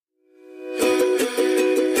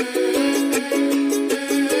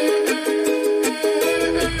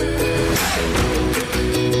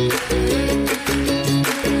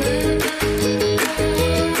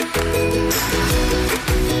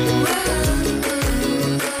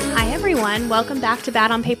everyone. Welcome back to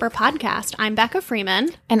Bad on Paper podcast. I'm Becca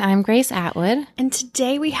Freeman. And I'm Grace Atwood. And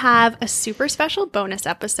today we have a super special bonus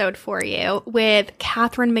episode for you with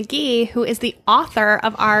Katharine McGee, who is the author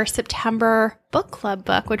of our September book club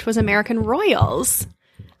book, which was American Royals.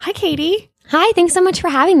 Hi, Katie. Hi, thanks so much for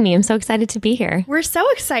having me. I'm so excited to be here. We're so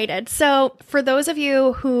excited. So for those of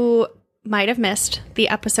you who might have missed the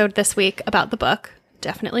episode this week about the book,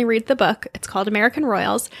 definitely read the book. It's called American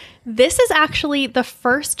Royals. This is actually the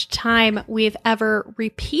first time we've ever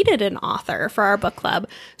repeated an author for our book club.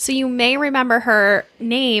 So you may remember her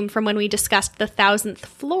name from when we discussed The Thousandth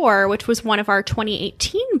Floor, which was one of our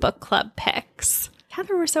 2018 book club picks.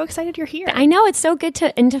 Katharine, we're so excited you're here. I know, it's so good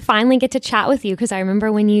to finally get to chat with you, because I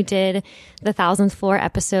remember when you did the Thousandth Floor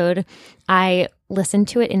episode, I listened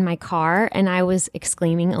to it in my car and I was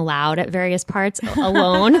exclaiming aloud at various parts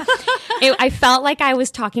alone. I felt like I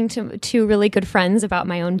was talking to two really good friends about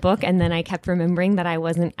my own book, and then I kept remembering that I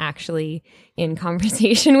wasn't actually in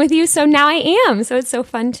conversation with you. So now I am. So it's so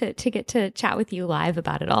fun to get to chat with you live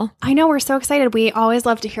about it all. I know, we're so excited. We always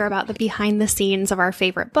love to hear about the behind the scenes of our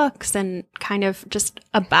favorite books and kind of just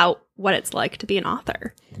about what it's like to be an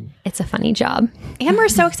author. It's a funny job. And we're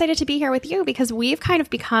so excited to be here with you because we've kind of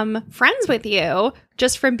become friends with you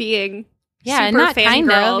just from being super not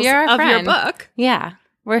fangirls you're our of your friend. book. Yeah.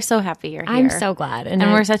 We're so happy you're here. I'm so glad. And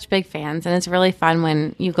we're such big fans. And it's really fun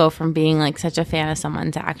when you go from being like such a fan of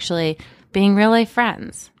someone to actually being real life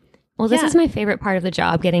friends. Well, this is my favorite part of the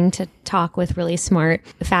job, getting to talk with really smart,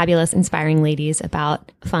 fabulous, inspiring ladies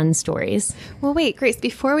about fun stories. Well, wait, Grace,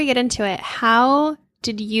 before we get into it, how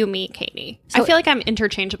did you meet Katie? I feel like I'm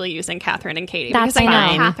interchangeably using Katharine and Katie because I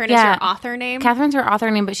know Katharine is your author name. Katharine's her author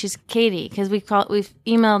name, but she's Katie because we've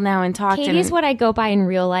emailed now and talked. Katie's what I go by in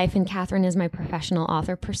real life, and Katharine is my professional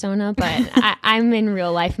author persona, but I'm in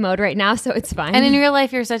real life mode right now, so it's fine. And in real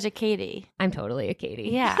life, you're such a Katie. I'm totally a Katie.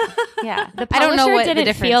 Yeah, yeah. The publisher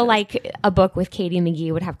didn't feel like a book with Katie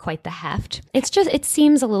McGee would have quite the heft. It's just, it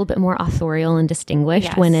seems a little bit more authorial and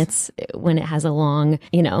distinguished when it has a long,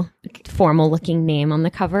 formal looking name on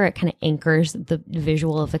the cover. It kind of anchors the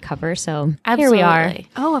visual of the cover. So Here we are.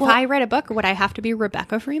 Oh, if I write a book, would I have to be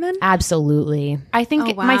Rebecca Freeman? Absolutely. I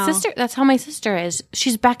think my sister, that's how my sister is.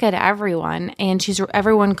 She's Becca to everyone, and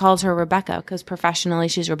everyone calls her Rebecca because professionally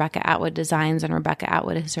she's Rebecca Atwood Designs and Rebecca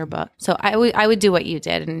Atwood is her book. So I would do what you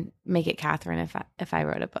did and make it Katharine if I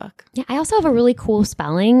wrote a book. Yeah, I also have a really cool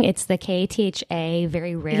spelling. It's the K-T-H-A,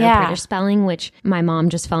 very rare British spelling, which my mom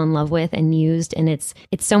just fell in love with and used. And it's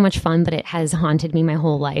so much fun, but it has haunted me my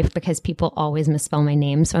whole life because people always misspell my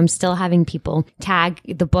name. So I'm still having people tag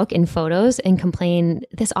the book in photos and complain,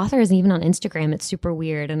 this author isn't even on Instagram. It's super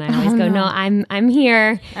weird. And I always go, no, I'm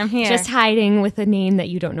here. I'm here. Just hiding with a name that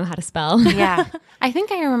you don't know how to spell. Yeah. I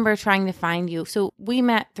think I remember trying to find you. So we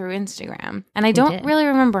met through Instagram, and I don't really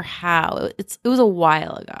remember how. It was a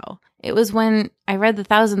while ago. It was when I read The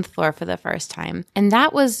Thousandth Floor for the first time. And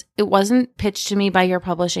it wasn't pitched to me by your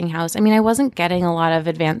publishing house. I mean, I wasn't getting a lot of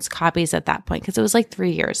advanced copies at that point because it was like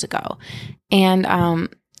 3 years ago. And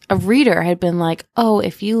a reader had been like, oh,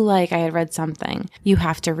 if you I had read something, you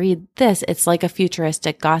have to read this. It's like a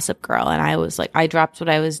futuristic Gossip Girl. And I was like, I dropped what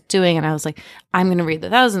I was doing and I was like, I'm going to read The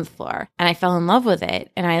Thousandth Floor. And I fell in love with it.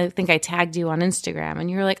 And I think I tagged you on Instagram and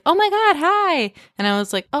you were like, oh my God, hi. And I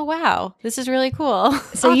was like, oh, wow, this is really cool.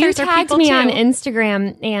 So you tagged me on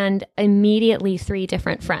Instagram, and immediately 3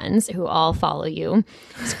 different friends who all follow you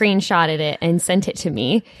screenshotted it and sent it to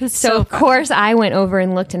me. So of course I went over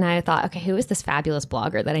and looked, and I thought, okay, who is this fabulous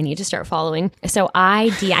blogger that I need to start following? So I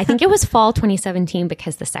think it was fall 2017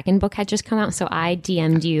 because the second book had just come out. So I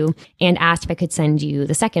DM'd you and asked if I could send you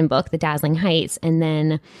the second book, The Dazzling Heights. And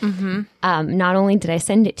then not only did I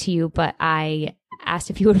send it to you, but I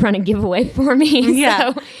asked if you would run a giveaway for me.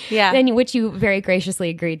 Yeah. So, yeah. Then, which you very graciously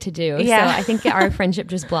agreed to do. Yeah. So I think our friendship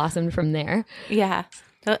just blossomed from there. Yeah.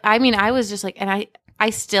 I mean, I was just like, and I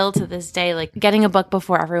still to this day, like getting a book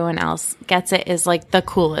before everyone else gets it is like the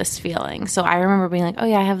coolest feeling. So I remember being like, oh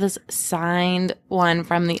yeah, I have this signed one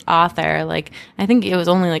from the author. Like, I think it was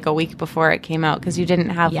only like a week before it came out because you didn't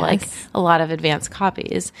have like a lot of advanced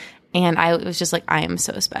copies. And I was just like, I am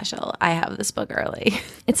so special. I have this book early.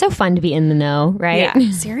 It's so fun to be in the know, right?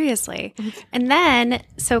 Yeah, seriously. And then,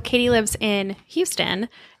 so Katie lives in Houston,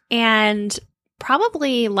 and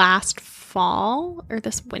probably last fall or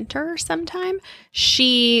this winter sometime,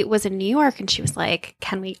 she was in New York and she was like,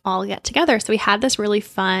 can we all get together? So we had this really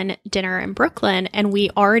fun dinner in Brooklyn, and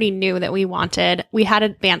we already knew that we had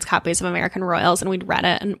advanced copies of American Royals and we'd read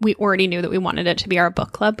it, and we already knew that we wanted it to be our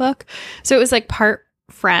book club book. So it was like part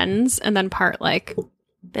friends and then part like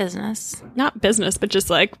business. Not business, but just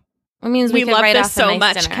like It means we could love write this off a so nice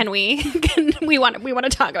much. dinner. Can we want to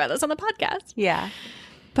talk about this on the podcast? Yeah.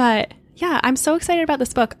 But yeah, I'm so excited about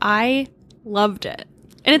this book. I loved it.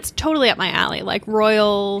 And it's totally up my alley. Like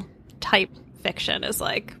royal type fiction is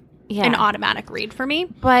like an automatic read for me.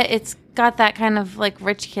 But it's got that kind of like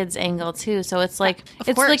rich kids angle too. So it's like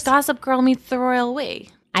it's like Gossip Girl meets The Royal We.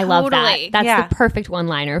 I love that. That's the perfect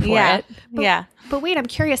one-liner for it. But wait, I'm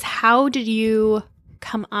curious, how did you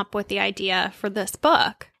come up with the idea for this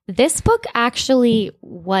book? This book actually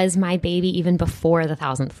was my baby even before the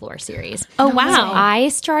 1000th Floor series. Oh, wow. So I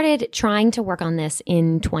started trying to work on this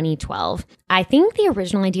in 2012. I think the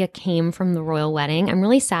original idea came from the royal wedding. I'm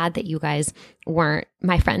really sad that you guys weren't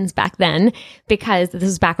my friends back then, because this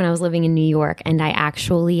was back when I was living in New York, and I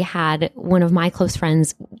actually had one of my close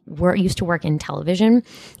friends used to work in television,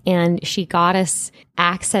 and she got us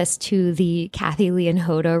access to the Kathy Lee and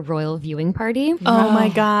Hoda royal viewing party. Oh my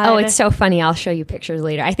God. Oh, it's so funny. I'll show you pictures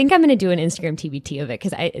later. I think I'm going to do an Instagram TBT of it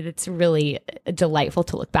because it's really delightful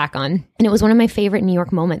to look back on. And it was one of my favorite New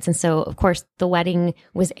York moments. And so, of course, the wedding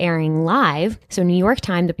was airing live. So New York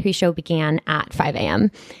time, the pre-show began at 5 a.m.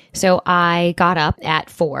 So I got up at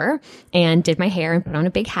 4 and did my hair and put on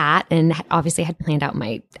a big hat, and obviously had planned out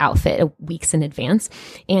my outfit weeks in advance.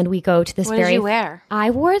 And we go to this What did you wear? I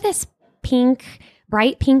wore this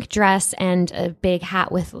bright pink dress and a big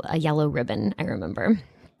hat with a yellow ribbon, I remember.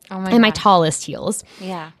 Oh my and my tallest heels.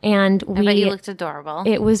 Yeah. And I bet you looked adorable.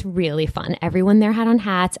 It was really fun. Everyone there had on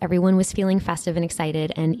hats. Everyone was feeling festive and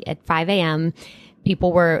excited. And at 5 a.m.,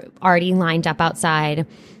 people were already lined up outside,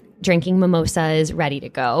 drinking mimosas, ready to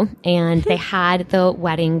go. And they had the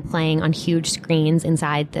wedding playing on huge screens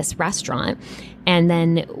inside this restaurant. And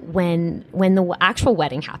then when the actual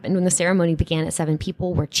wedding happened, when the ceremony began at 7,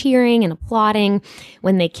 people were cheering and applauding.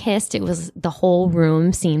 When they kissed, it was the whole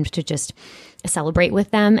room seemed to just celebrate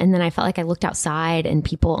with them. And then I felt like I looked outside and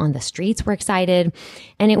people on the streets were excited.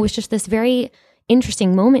 And it was just this very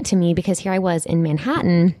interesting moment to me, because here I was in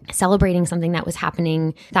Manhattan celebrating something that was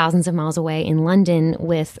happening thousands of miles away in London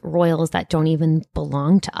with royals that don't even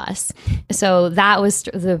belong to us. So that was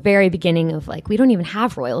the very beginning of like, we don't even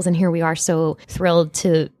have royals, and here we are so thrilled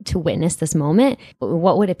to witness this moment.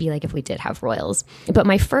 What would it be like if we did have royals? But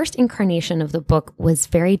my first incarnation of the book was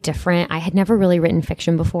very different. I had never really written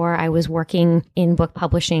fiction before. I was working in book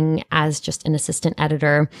publishing as just an assistant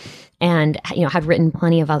editor, and had written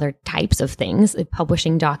plenty of other types of things,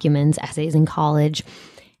 publishing documents, essays in college.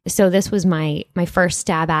 So this was my first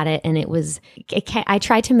stab at it, and I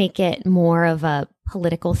tried to make it more of a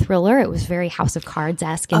political thriller. It was very House of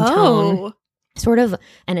Cards-esque in tone. Sort of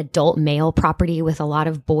an adult male property with a lot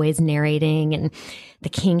of boys narrating, and the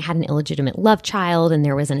king had an illegitimate love child, and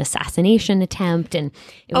there was an assassination attempt, and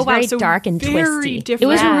it was very dark and twisty. Different. It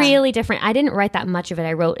was really different. I didn't write that much of it.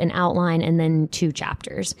 I wrote an outline and then 2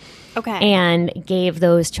 chapters. Okay. And gave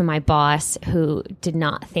those to my boss, who did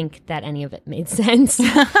not think that any of it made sense.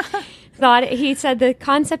 He said the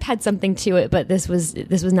concept had something to it, but this was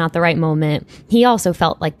not the right moment. He also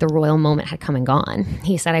felt like the royal moment had come and gone.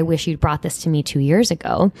 He said, I wish you'd brought this to me 2 years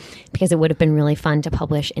ago, because it would have been really fun to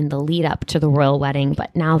publish in the lead up to the royal wedding.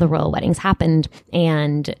 But now the royal wedding's happened,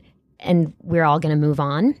 and we're all going to move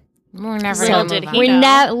on. We're never Little did he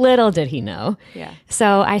know. Little did he know. Yeah.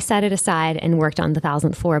 So I set it aside and worked on the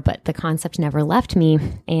 1000th Floor, but the concept never left me.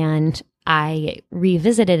 And I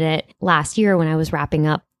revisited it last year when I was wrapping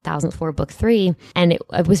up 1000th Floor Book 3. And it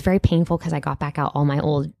was very painful because I got back out all my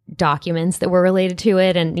old documents that were related to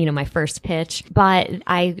it and, my first pitch. But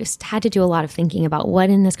I just had to do a lot of thinking about what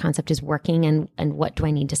in this concept is working and what do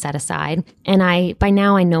I need to set aside. And by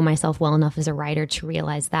now I know myself well enough as a writer to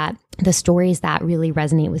realize that the stories that really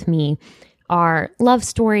resonate with me are love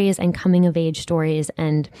stories and coming of age stories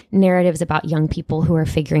and narratives about young people who are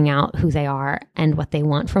figuring out who they are and what they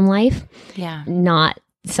want from life. Yeah. Not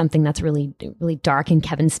something that's really, really dark and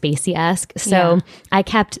Kevin Spacey-esque. So I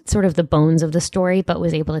kept sort of the bones of the story, but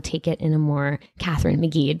was able to take it in a more Catherine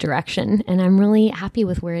McGee direction. And I'm really happy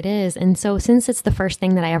with where it is. And so since it's the first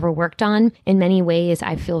thing that I ever worked on, in many ways,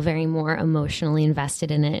 I feel very more emotionally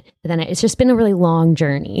invested in it than it's just been a really long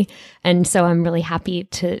journey. And so I'm really happy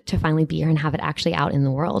to finally be here and have it actually out in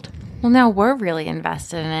the world. Well, now we're really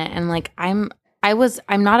invested in it. And like, I'm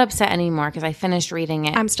not upset anymore because I finished reading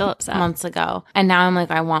it. I'm still upset months ago. And now I'm like,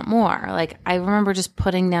 I want more. Like, I remember just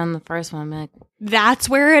putting down the first one. I'm like, that's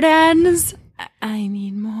where it ends. I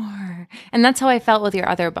need more. And that's how I felt with your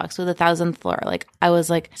other books, with 1000th Floor. Like, I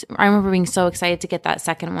remember being so excited to get that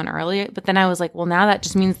second one earlier. But then I was like, well, now that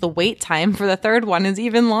just means the wait time for the third one is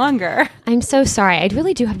even longer. I'm so sorry. I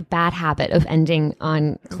really do have a bad habit of ending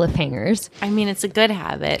on cliffhangers. I mean, it's a good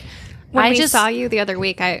habit. When we saw you the other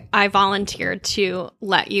week, I volunteered to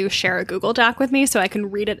let you share a Google Doc with me so I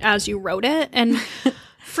can read it as you wrote it. And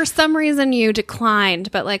for some reason you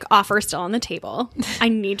declined, but like offer still on the table. I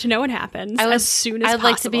need to know what happens as soon as possible.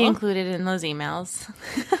 I'd like to be included in those emails.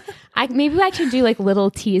 Maybe I should do like little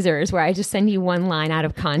teasers where I just send you one line out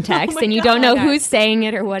of context and you don't know who's saying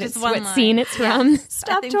it or what scene it's from.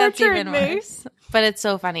 Stop torturing me. Worse. But it's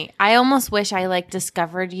so funny. I almost wish I like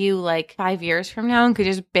discovered you like 5 years from now and could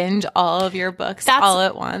just binge all of your books all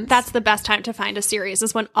at once. That's the best time to find a series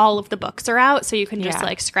is when all of the books are out, so you can just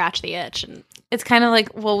like scratch the itch. And it's kind of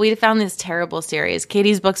like, well, we found this terrible series.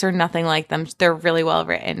 Katie's books are nothing like them. They're really well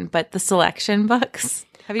written, but the selection books.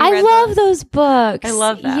 Have you read I love those books. I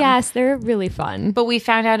love them. Yes, they're really fun. But we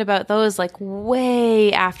found out about those like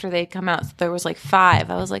way after they'd come out. So there was like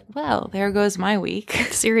 5. I was like, well, there goes my week.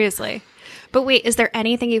 Seriously. But wait, is there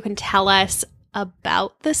anything you can tell us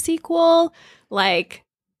about the sequel? Like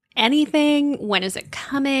anything? When is it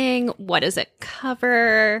coming? What does it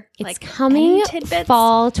cover? It's like coming tidbits?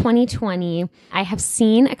 Fall 2020. I have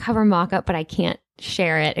seen a cover mock-up, but I can't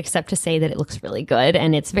share it except to say that it looks really good.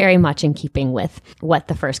 And it's very much in keeping with what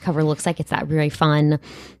the first cover looks like. It's that very fun,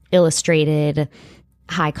 illustrated,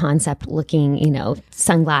 high concept looking,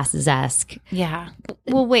 sunglasses-esque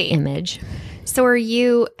Well, wait. image. So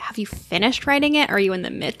have you finished writing it? Are you in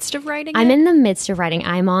the midst of writing it? I'm in the midst of writing.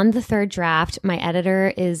 I'm on the 3rd draft. My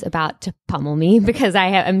editor is about to pummel me because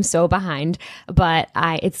I'm so behind, but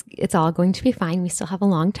it's all going to be fine. We still have a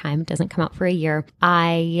long time. It doesn't come out for a year.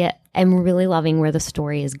 I am really loving where the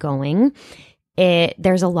story is going.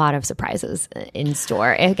 There's a lot of surprises in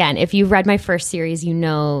store. Again, if you've read my first series, you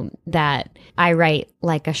know that I write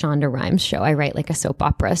like a Shonda Rhimes show. I write like a soap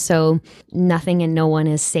opera. So nothing and no one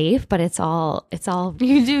is safe, but it's all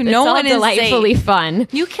you do. No one is delightfully safe. Fun.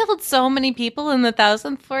 You killed so many people in the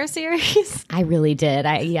 1000th Floor series. I really did.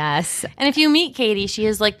 Yes. And if you meet Katie, she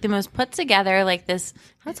is like the most put together, like this.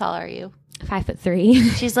 How tall are you?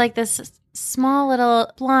 5'3". She's like this small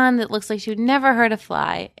little blonde that looks like she would never hurt a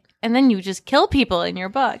fly. And then you just kill people in your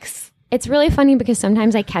books. It's really funny because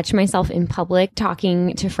sometimes I catch myself in public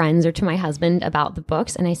talking to friends or to my husband about the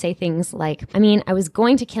books. And I say things like, I was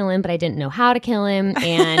going to kill him, but I didn't know how to kill him.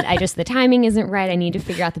 And the timing isn't right. I need to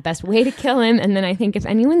figure out the best way to kill him. And then I think if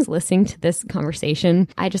anyone's listening to this conversation,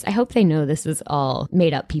 I hope they know this is all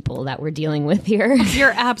made up people that we're dealing with here.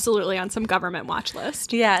 You're absolutely on some government watch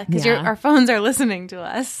list. Yeah, because our phones are listening to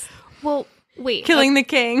us. Well, wait. Killing the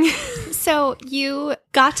king. So you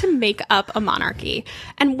got to make up a monarchy.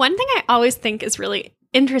 And one thing I always think is really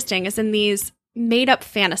interesting is in these made up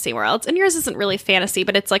fantasy worlds, and yours isn't really fantasy,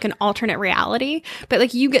 but it's like an alternate reality. But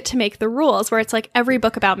like you get to make the rules where it's like every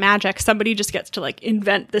book about magic, somebody just gets to like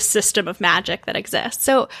invent the system of magic that exists.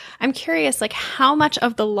 So I'm curious, like how much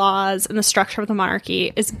of the laws and the structure of the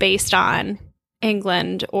monarchy is based on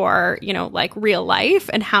England or, like real life?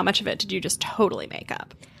 And how much of it did you just totally make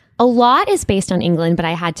up? A lot is based on England, but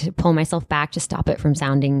I had to pull myself back to stop it from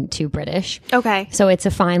sounding too British. Okay. So it's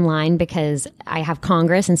a fine line because I have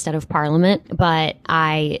Congress instead of Parliament, but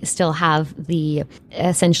I still have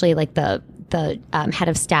essentially like the head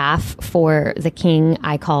of staff for the king.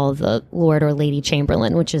 I call the Lord or Lady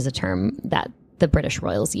Chamberlain, which is a term that the British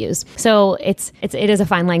royals use. So it is a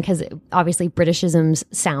fine line because obviously Britishisms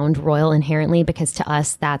sound royal inherently because to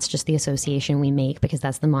us that's just the association we make because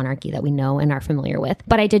that's the monarchy that we know and are familiar with.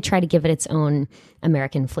 But I did try to give it its own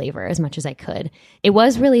American flavor as much as I could. It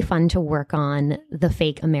was really fun to work on the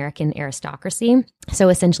fake American aristocracy. So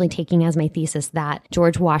essentially taking as my thesis that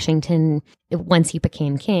George Washington, once he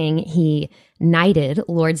became king, he knighted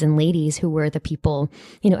lords and ladies who were the people,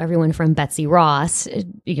 everyone from Betsy Ross,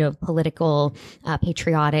 political,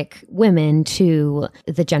 patriotic women to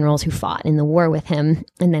the generals who fought in the war with him.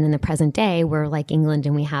 And then in the present day, we're like England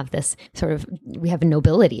and we have this we have a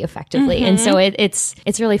nobility effectively. Mm-hmm. And so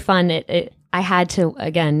it's really fun. I had to,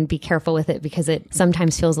 again, be careful with it because it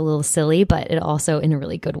sometimes feels a little silly, but it also in a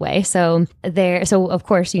really good way. So of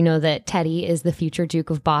course, you know that Teddy is the future Duke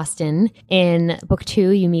of Boston. In book 2,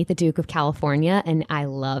 you meet the Duke of California, and I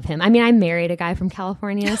love him. I married a guy from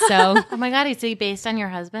California, so. Oh my God, is he based on your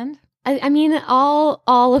husband?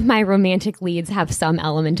 All of my romantic leads have some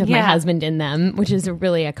element of my husband in them, which is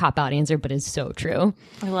really a cop-out answer, but is so true.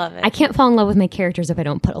 I love it. I can't fall in love with my characters if I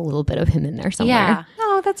don't put a little bit of him in there somewhere. Yeah.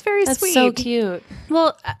 Oh, that's very sweet. That's so cute.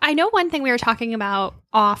 Well, I know one thing we were talking about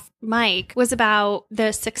off mic was about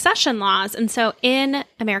the succession laws. And so in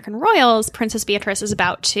American Royals, Princess Beatrice is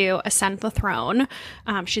about to ascend the throne.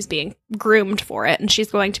 She's being groomed for it, and she's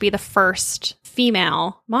going to be the first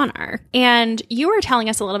female monarch. And you were telling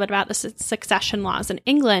us a little bit about the succession laws in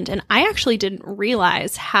England, and I actually didn't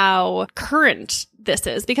realize how current this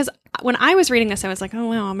is, because when I was reading this, I was like, oh,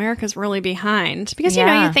 wow, America's really behind. Because, you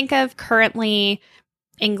know, you think of currently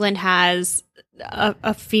England has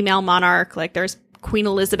a female monarch, like there's Queen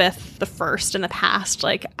Elizabeth I in the past.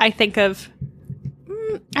 Like I think of,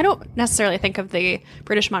 I don't necessarily think of the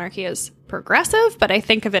British monarchy as progressive, but I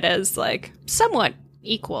think of it as like somewhat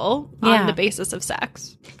equal on the basis of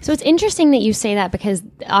sex. So it's interesting that you say that, because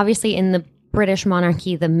obviously in the British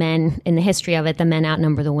monarchy, the men, in the history of it, the men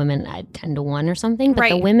outnumber the women at 10-1 or something. But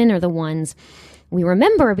the women are the ones we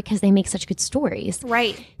remember because they make such good stories.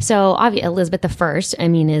 Right. So Elizabeth I, I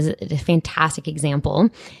mean, is a fantastic example.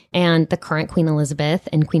 And the current Queen Elizabeth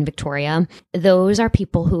and Queen Victoria, those are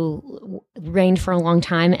people who reigned for a long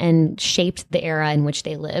time and shaped the era in which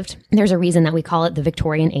they lived. There's a reason that we call it the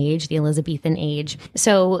Victorian age, the Elizabethan age.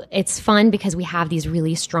 So it's fun because we have these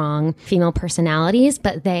really strong female personalities,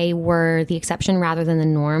 but they were the exception rather than the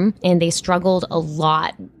norm. And they struggled a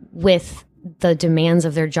lot with the demands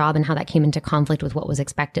of their job and how that came into conflict with what was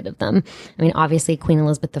expected of them. I mean, obviously, Queen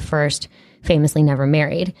Elizabeth I famously never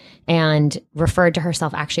married and referred to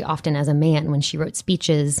herself actually often as a man. When she wrote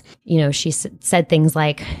speeches, you know, she said things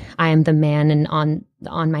like, I am the man and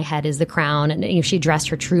on my head is the crown. And you know, she dressed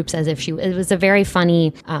her troops as if it was a very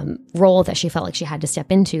funny role that she felt like she had to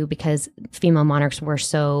step into because female monarchs were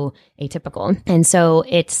so atypical. And so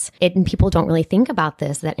and people don't really think about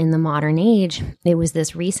this, that in the modern age, it was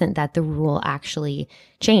this recent that the rule actually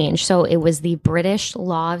changed. So it was the British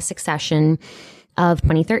Law of Succession of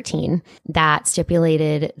 2013 that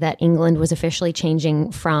stipulated that England was officially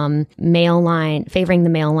changing from favoring the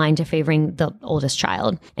male line to favoring the oldest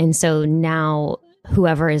child. And so now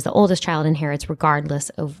whoever is the oldest child inherits regardless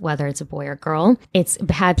of whether it's a boy or girl. It's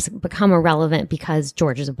has become irrelevant because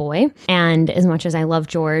George is a boy. And as much as I love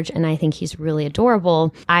George and I think he's really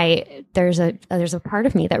adorable, there's a part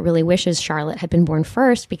of me that really wishes Charlotte had been born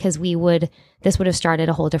first, because this would have started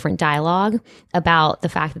a whole different dialogue about the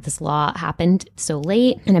fact that this law happened so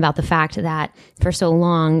late and about the fact that for so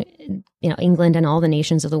long, you know, England and all the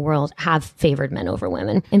nations of the world have favored men over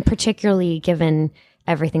women. And particularly given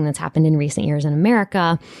everything that's happened in recent years in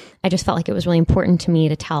America, I just felt like it was really important to me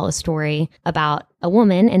to tell a story about a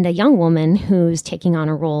woman, and a young woman who's taking on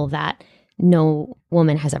a role that no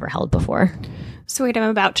woman has ever held before. So wait, I'm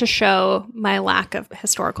about to show my lack of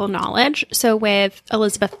historical knowledge. So with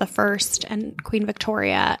Elizabeth I and Queen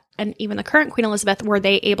Victoria and even the current Queen Elizabeth, were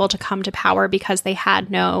they able to come to power because they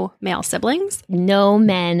had no male siblings? No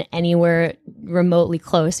men anywhere remotely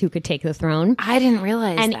close who could take the throne. I didn't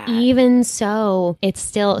realize that. And even so,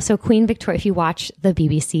 so Queen Victoria, if you watch the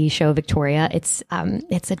BBC show Victoria, it's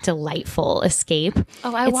a delightful escape.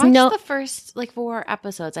 Oh, I watched the first 4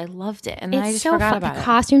 episodes. I loved it. And then I just forgot about it. The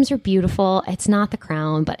costumes are beautiful. It's not The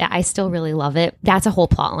Crown, but I still really love it. That's a whole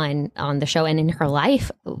plot line on the show. And in her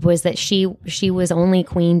life was that she was only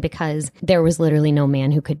queen because there was literally no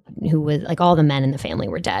man who was like, all the men in the family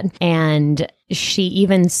were dead. And she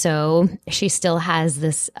still has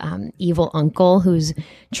this evil uncle who's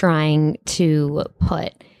trying to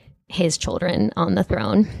put his children on the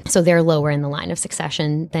throne. So they're lower in the line of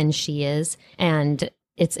succession than she is. And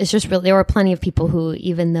it's just really, there were plenty of people who,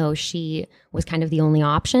 even though she was kind of the only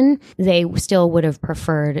option, they still would have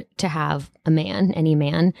preferred to have any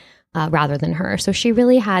man, rather than her. So she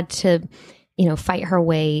really had to, fight her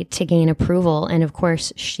way to gain approval. And of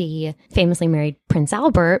course, she famously married Prince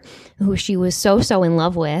Albert, who she was so in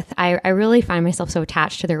love with. I really find myself so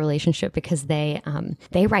attached to their relationship because they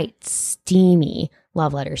write steamy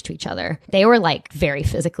love letters to each other. They were very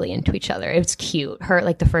physically into each other. It was cute.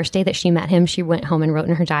 Her, the first day that she met him, she went home and wrote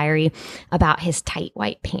in her diary about his tight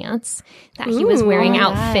white pants that he was wearing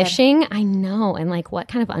out fishing. I know. And what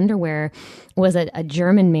kind of underwear was a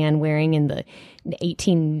German man wearing in the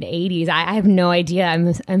 1880s? I have no idea.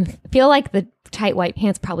 I feel like the tight white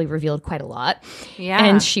pants probably revealed quite a lot. Yeah.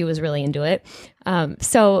 And she was really into it.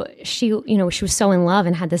 So she was so in love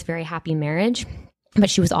and had this very happy marriage. But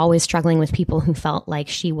she was always struggling with people who felt like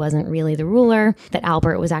she wasn't really the ruler, that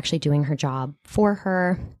Albert was actually doing her job for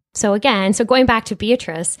her. So going back to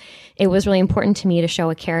Beatrice, it was really important to me to show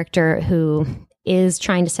a character who is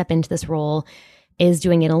trying to step into this role, is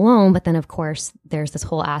doing it alone. But then, of course, there's this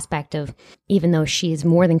whole aspect of, even though she's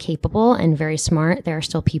more than capable and very smart, there are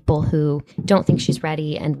still people who don't think she's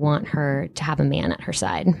ready and want her to have a man at her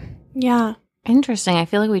side. Yeah. Interesting. I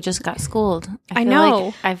feel like we just got schooled. I know.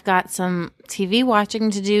 Like I've got some TV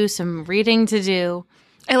watching to do, some reading to do.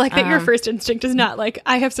 I like that your first instinct is not like,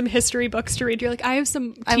 I have some history books to read. You're like, I have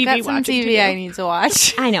some TV I've got some watching TV I need to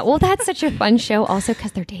watch. I know. Well, that's such a fun show also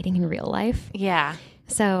because they're dating in real life. Yeah.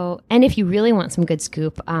 So, and if you really want some good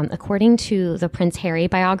scoop, according to the Prince Harry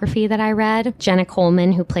biography that I read, Jenna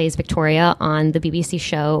Coleman, who plays Victoria on the BBC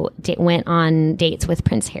show, went on dates with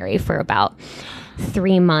Prince Harry for about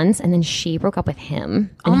 3 months, and then she broke up with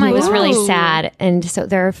him. And he was really sad. And so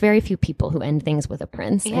there are very few people who end things with a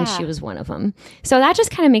prince, and she was one of them. So that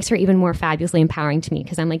just kind of makes her even more fabulously empowering to me,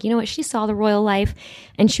 because I'm like, you know what? She saw the royal life,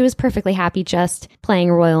 and she was perfectly happy just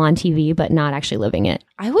playing royal on TV, but not actually living it.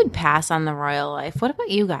 I would pass on the royal life. What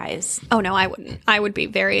about you guys? Oh, no, I wouldn't. I would be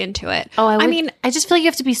very into it. Oh, I mean, I just feel like you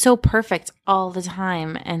have to be so perfect all the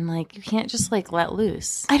time, and like you can't just like let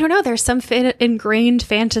loose. I don't know. There's some ingrained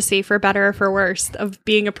fantasy, for better or for worse, of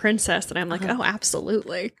being a princess, and I'm like, oh,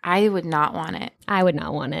 absolutely. I would not want it. I would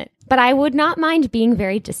not want it. But I would not mind being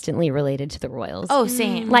very distantly related to the royals. Oh,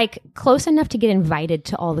 same. Like close enough to get invited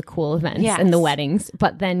to all the cool events and the weddings,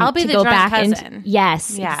 but then I'll be to the go drunk back cousin. and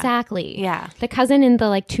yes, exactly. Yeah. The cousin in the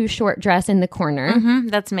like too short dress in the corner. Mm-hmm,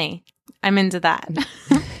 that's me. I'm into that.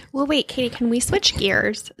 Well, wait, Katie, can we switch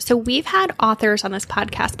gears? So we've had authors on this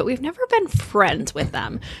podcast, but we've never been friends with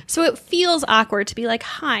them. So it feels awkward to be like,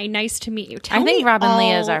 hi, nice to meet you. I think Robin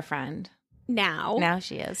Lee is our friend. Now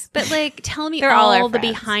she is. But like, tell me They're all all our the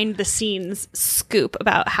friends. behind the scenes scoop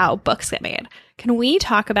about how books get made. Can we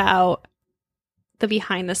talk about the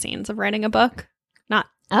behind the scenes of writing a book? Not.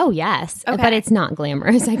 Oh, yes. Okay. But it's not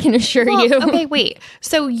glamorous, I can assure you. Okay, wait.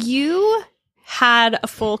 So you had a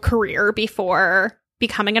full career before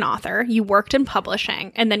becoming an author. You worked in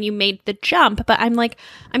publishing, and then you made the jump. But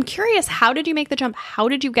I'm curious, how did you make the jump? How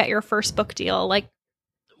did you get your first book deal? Like,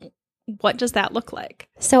 what does that look like?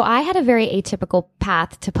 So I had a very atypical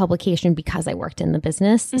path to publication because I worked in the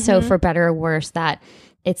business. Mm-hmm. So for better or worse, that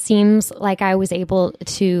it seems like I was able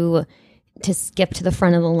to skip to the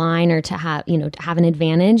front of the line or to have an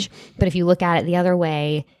advantage. But if you look at it the other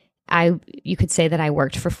way, you could say that I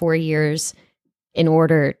worked for 4 years in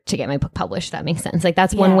order to get my book published. That makes sense. Like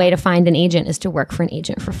that's one way to find an agent, is to work for an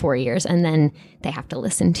agent for 4 years, and then they have to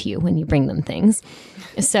listen to you when you bring them things.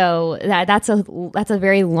 So that's a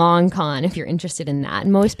very long con if you're interested in that.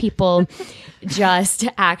 And most people just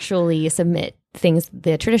actually submit things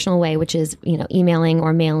the traditional way, which is, emailing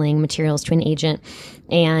or mailing materials to an agent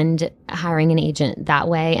and hiring an agent that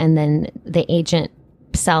way. And then the agent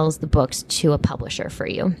sells the books to a publisher for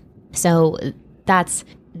you. So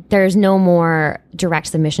there's no more direct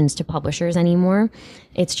submissions to publishers anymore.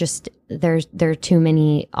 It's just there are too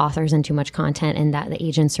many authors and too much content, and that the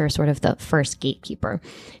agents are sort of the first gatekeeper.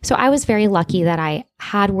 So I was very lucky that I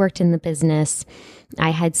had worked in the business.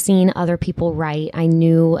 I had seen other people write. I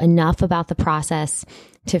knew enough about the process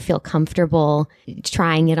to feel comfortable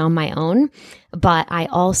trying it on my own. But I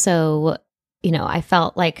also, I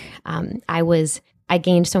felt like I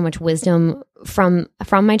gained so much wisdom from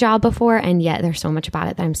my job before, and yet there's so much about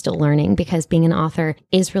it that I'm still learning, because being an author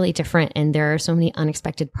is really different, and there are so many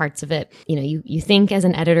unexpected parts of it. You think as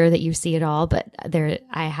an editor that you see it all, but there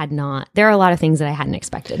are a lot of things that I hadn't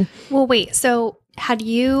expected. Well, wait, so had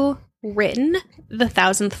you written The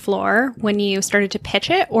 1,000th Floor when you started to pitch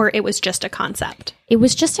it, or it was just a concept? It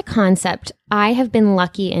was just a concept. I have been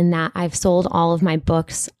lucky in that I've sold all of my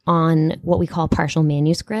books on what we call partial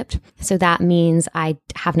manuscript. So that means I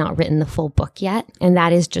have not written the full book yet. And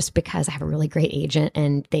that is just because I have a really great agent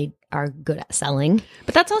and they are good at selling.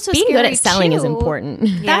 But that's also being scary good at selling too. is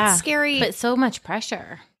important. That's scary. But so much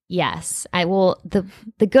pressure. Yes, I will.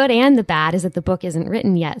 The good and the bad is that the book isn't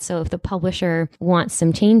written yet. So if the publisher wants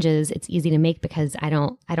some changes, it's easy to make because I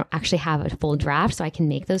don't actually have a full draft, so I can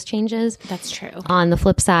make those changes. That's true. On the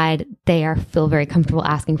flip side, they feel very comfortable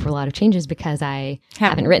asking for a lot of changes because I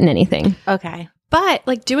haven't written anything. Okay. But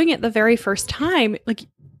like doing it the very first time, like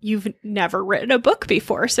you've never written a book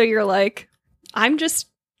before. So you're like, I'm just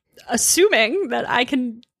assuming that I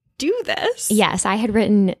can do this. Yes, I had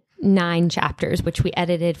written 9 chapters, which we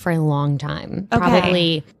edited for a long time,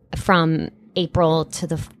 probably from April to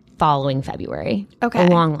the following February. Okay. A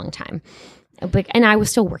long, long time. And I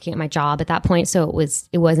was still working at my job at that point, so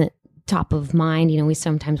it wasn't top of mind. We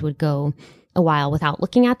sometimes would go a while without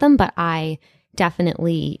looking at them, but I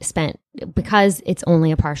definitely spent, because it's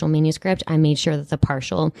only a partial manuscript, I made sure that the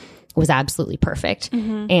partial was absolutely perfect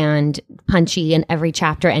and punchy, and every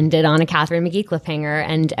chapter ended on a Catherine McGee cliffhanger,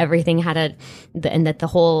 and everything had that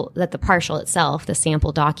the partial itself, the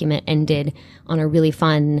sample document, ended on a really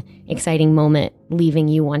fun, exciting moment, leaving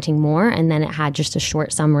you wanting more. And then it had just a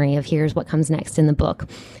short summary of here's what comes next in the book,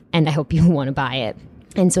 and I hope you want to buy it.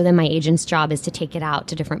 And so then my agent's job is to take it out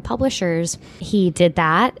to different publishers. He did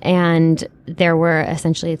that, and there were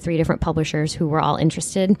essentially 3 different publishers who were all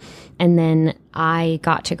interested. And then I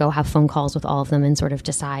got to go have phone calls with all of them and sort of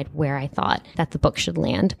decide where I thought that the book should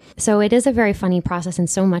land. So it is a very funny process, and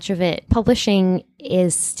so much of it, publishing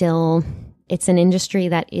is still... It's an industry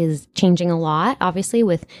that is changing a lot, obviously,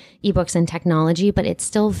 with ebooks and technology, but it's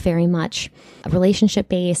still very much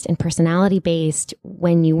relationship-based and personality-based.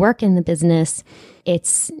 When you work in the business,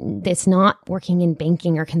 it's not working in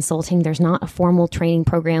banking or consulting. There's not a formal training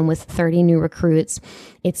program with 30 new recruits.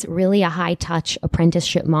 It's really a high-touch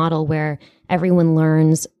apprenticeship model where everyone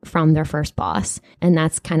learns from their first boss. And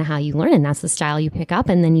that's kind of how you learn. And that's the style you pick up.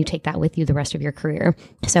 And then you take that with you the rest of your career.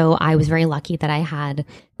 So I was very lucky that I had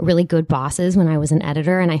really good bosses when I was an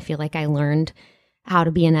editor. And I feel like I learned how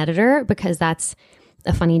to be an editor because that's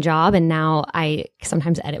a funny job. And now I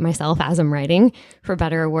sometimes edit myself as I'm writing, for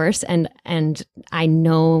better or worse. And I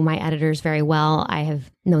know my editors very well. I have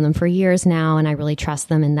known them for years now, and I really trust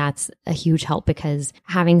them. And that's a huge help because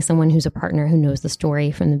having someone who's a partner who knows the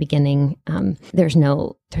story from the beginning, there's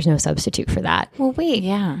no substitute for that. Well, wait.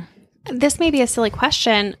 Yeah. This may be a silly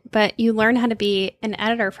question, but you learn how to be an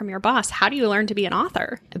editor from your boss. How do you learn to be an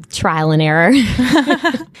author? Trial and error.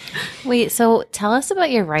 Wait, so tell us about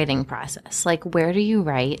your writing process. Like, where do you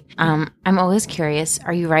write? I'm always curious.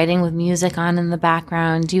 Are you writing with music on in the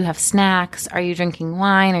background? Do you have snacks? Are you drinking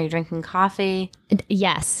wine? Are you drinking coffee?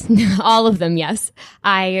 Yes. All of them, yes.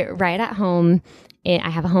 I write at home. I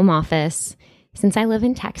have a home office. Since I live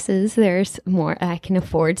in Texas, there's more, I can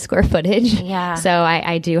afford square footage. Yeah. So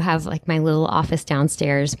I do have like my little office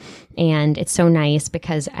downstairs, and it's so nice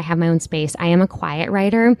because I have my own space. I am a quiet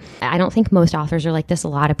writer. I don't think most authors are like this. A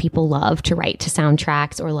lot of people love to write to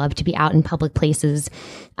soundtracks or love to be out in public places.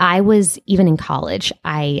 I was, even in college,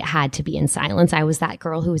 I had to be in silence. I was that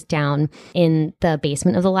girl who was down in the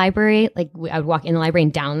basement of the library. Like I would walk in the library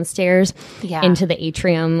and down the stairs into the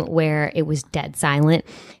atrium where it was dead silent.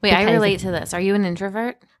 Wait, I relate to this. Are you an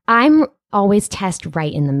introvert? I'm always test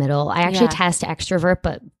right in the middle. I actually test extrovert,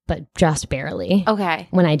 but just barely. Okay.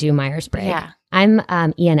 When I do Myers-Briggs. Yeah. I'm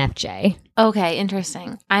ENFJ. Okay,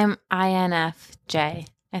 interesting. I'm INFJ,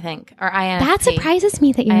 I think, or INFP. That surprises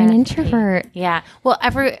me that you're an introvert. Yeah. Well,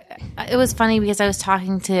 it was funny because I was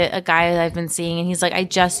talking to a guy that I've been seeing, and he's like, I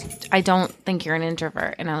don't think you're an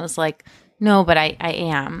introvert. And I was like, no, but I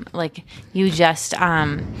am. Like, you just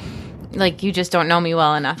don't know me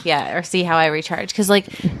well enough yet or see how I recharge. Because, like,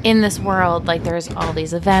 in this world, like, there's all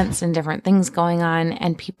these events and different things going on,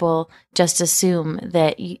 and people just assume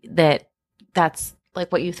that that's,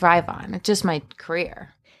 like, what you thrive on. It's just my career.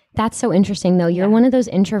 That's so interesting, though. You're one of those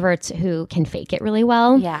introverts who can fake it really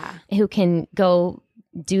well. Yeah. Who can go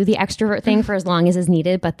do the extrovert thing for as long as is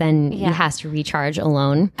needed, but then he has to recharge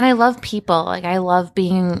alone. And I love people. Like, I love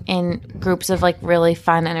being in groups of, like, really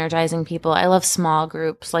fun, energizing people. I love small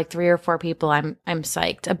groups, like 3 or 4 people. I'm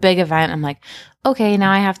psyched. A big event, I'm like, okay,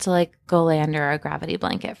 now I have to, like, go lay under a gravity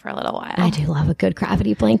blanket for a little while. I do love a good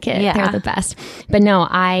gravity blanket. Yeah. They're the best. But no,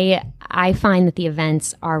 I find that the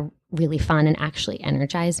events are really fun and actually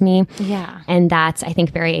energize me. Yeah. And that's, I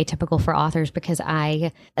think, very atypical for authors because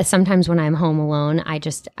sometimes when I'm home alone,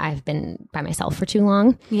 I've been by myself for too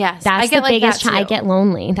long. Yes. That's the biggest I get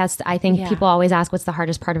lonely. I think Yeah. people always ask what's the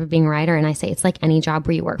hardest part of being a writer. And I say, it's like any job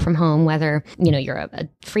where you work from home, whether, you're a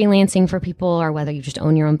freelancing for people or whether you just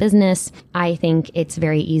own your own business. I think it's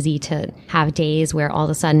very easy to have days where all of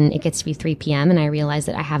a sudden it gets to be 3 p.m. and I realize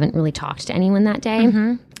that I haven't really talked to anyone that day.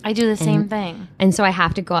 Mm-hmm. I do the same thing. And so I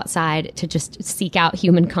have to go outside to just seek out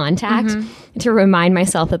human contact to remind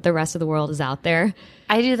myself that the rest of the world is out there.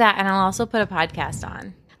 I do that, and I'll also put a podcast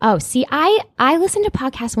on. Oh, see, I listen to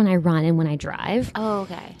podcasts when I run and when I drive. Oh,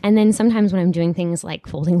 okay. And then sometimes when I'm doing things like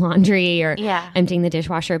folding laundry or Yeah. emptying the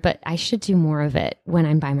dishwasher, but I should do more of it when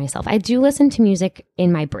I'm by myself. I do listen to music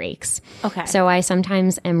in my breaks. Okay. So I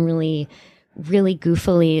sometimes am really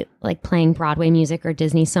goofily like playing Broadway music or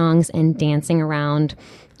Disney songs and dancing around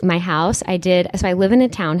my house. So I live in a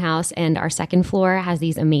townhouse, and our second floor has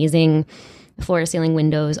these amazing floor-to-ceiling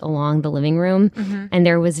windows along the living room. And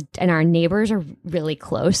and our neighbors are really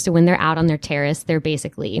close. So when they're out on their terrace,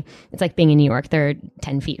 it's like being in New York. They're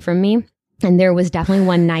 10 feet from me. And there was definitely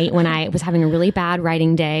one night when I was having a really bad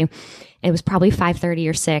writing day. It was probably 5:30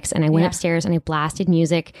 or 6, and I went upstairs and I blasted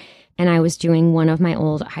music. And I was doing one of my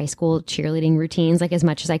old high school cheerleading routines, like as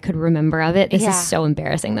much as I could remember of it. This is so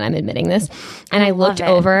embarrassing that I'm admitting this. And I looked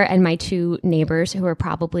over, and my 2 neighbors, who were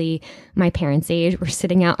probably my parents' age, were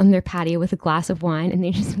sitting out on their patio with a glass of wine, and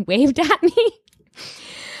they just waved at me.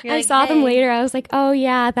 I saw them later. I was like, oh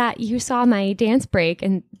yeah, that you saw my dance break,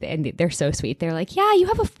 and they're so sweet. They're like, yeah, we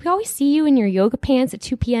always see you in your yoga pants at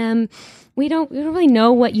 2 p.m. We don't really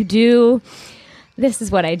know what you do. This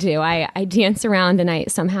is what I do. I dance around and I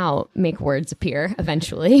somehow make words appear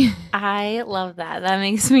eventually. I love that. That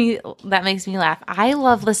makes me laugh. I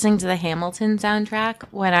love listening to the Hamilton soundtrack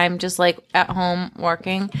when I'm just like at home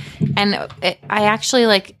working. And I actually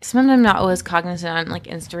like, sometimes I'm not always cognizant on like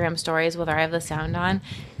Instagram stories whether I have the sound on.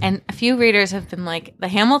 And a few readers have been like, the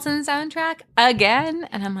Hamilton soundtrack again?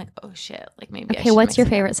 And I'm like, oh shit. Like maybe Okay, what's your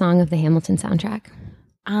favorite song of the Hamilton soundtrack?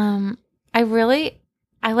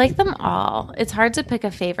 I like them all. It's hard to pick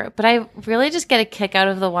a favorite, but I really just get a kick out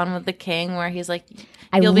of the one with the king where he's like,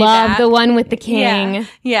 I love the one with the king.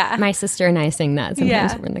 Yeah. My sister and I sing that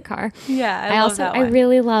sometimes when we're in the car. Yeah. I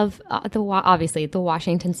really love obviously the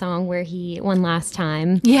Washington song where he won last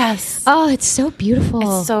time. Yes. Oh, it's so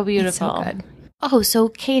beautiful. It's so beautiful. It's so good. Oh, so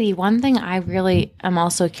Katie, one thing I really am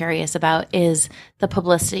also curious about is the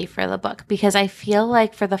publicity for the book, because I feel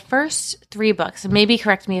like for the first 3 books, and maybe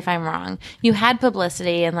correct me if I'm wrong, you had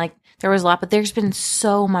publicity and like there was a lot, but there's been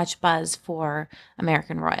so much buzz for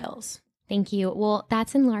American Royals. Thank you. Well,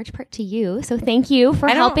 that's in large part to you. So thank you for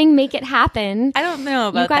helping make it happen. I don't know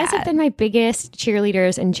about that. You guys have been my biggest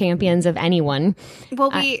cheerleaders and champions of anyone. Well,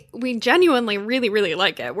 we genuinely really, really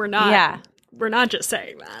like it. We're not just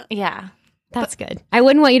saying that. Yeah. That's good. I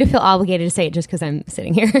wouldn't want you to feel obligated to say it just because I'm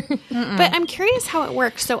sitting here. But I'm curious how it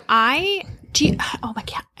works. So I can't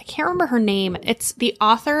remember her name. It's the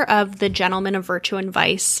author of the Gentleman of Virtue and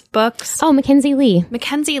Vice books. Oh, Mackenzie Lee.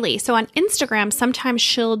 Mackenzie Lee. So on Instagram, sometimes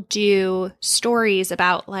she'll do stories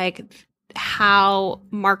about like how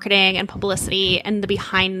marketing and publicity and the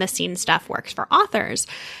behind the scenes stuff works for authors.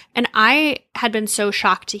 And I had been so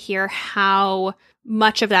shocked to hear how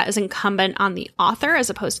much of that is incumbent on the author as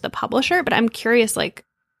opposed to the publisher. But I'm curious, like,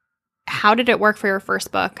 how did it work for your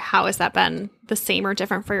first book? How has that been the same or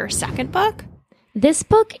different for your second book? This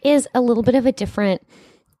book is a little bit of a different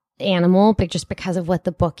animal, but just because of what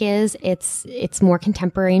the book is, it's more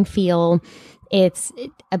contemporary in feel. It's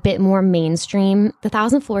a bit more mainstream. The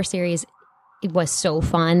Thousand Floor series, it was so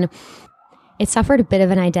fun. It suffered a bit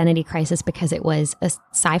of an identity crisis because it was a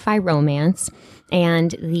sci-fi romance,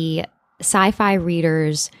 and the sci-fi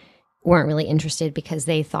readers weren't really interested because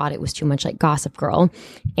they thought it was too much like Gossip Girl.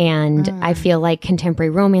 And I feel like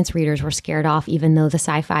contemporary romance readers were scared off, even though the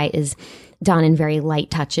sci-fi is done in very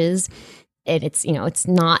light touches. It's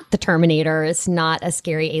not the Terminator. It's not a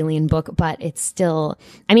scary alien book, but it's still,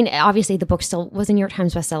 I mean, obviously the book still was a New York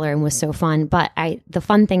Times bestseller and was so fun. But the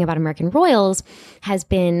fun thing about American Royals has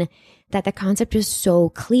been that the concept is so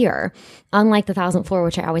clear. Unlike The Thousandth Floor,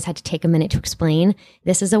 which I always had to take a minute to explain,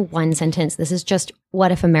 this is a one sentence. This is just,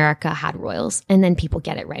 what if America had royals? And then people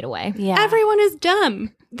get it right away. Yeah. Everyone is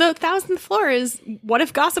dumb. The Thousandth Floor is, what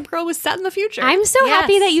if Gossip Girl was set in the future? I'm so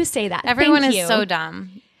happy that you say that. Everyone Thank is you. so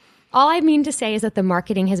dumb. All I mean to say is that the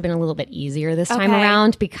marketing has been a little bit easier this time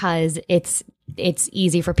around because it's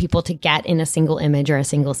easy for people to get in a single image or a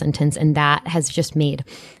single sentence, and that has just made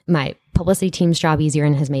my publicity team's job easier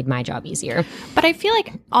and has made my job easier. But I feel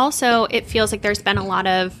like also it feels like there's been a lot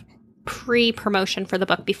of pre-promotion for the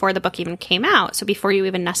book before the book even came out. So before you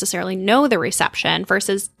even necessarily know the reception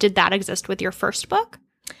versus did that exist with your first book?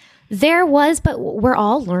 There was, but we're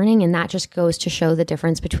all learning, and that just goes to show the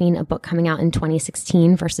difference between a book coming out in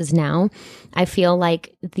 2016 versus now. I feel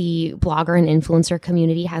like the blogger and influencer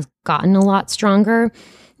community has gotten a lot stronger,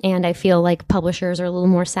 and I feel like publishers are a little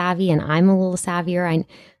more savvy, and I'm a little savvier.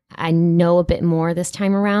 I know a bit more this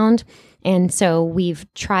time around, and so we've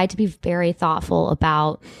tried to be very thoughtful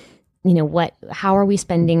about, how are we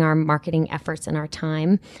spending our marketing efforts and our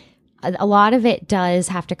time. A lot of it does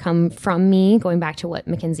have to come from me, going back to what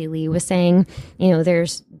Mackenzie Lee was saying. There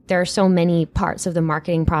are so many parts of the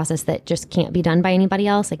marketing process that just can't be done by anybody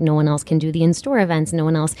else. Like no one else can do the in-store events. No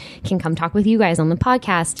one else can come talk with you guys on the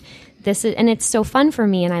podcast. And it's so fun for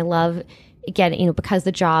me. And I love getting, because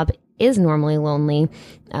the job is normally lonely.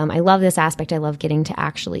 I love this aspect. I love getting to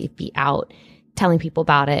actually be out telling people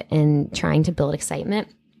about it and trying to build excitement.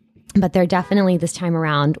 But there definitely this time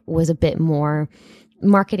around was a bit more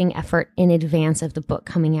marketing effort in advance of the book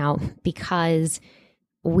coming out because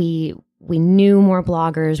we knew more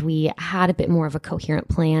bloggers. We had a bit more of a coherent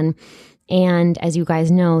plan. And as you guys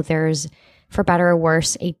know, there's for better or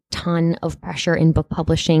worse, a ton of pressure in book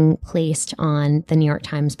publishing placed on the New York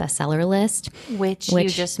Times bestseller list. Which you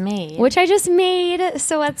just made. Which I just made.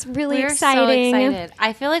 So that's really exciting. So excited.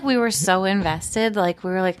 I feel like we were so invested. Like,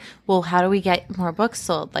 we were like, well, how do we get more books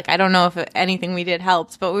sold? Like, I don't know if anything we did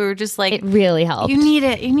helped, but we were just like, it really helped. You need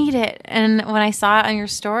it. And when I saw it on your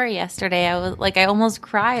story yesterday, I was like, I almost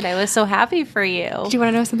cried. I was so happy for you. Do you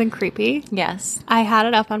want to know something creepy? Yes. I had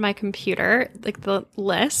it up on my computer, like the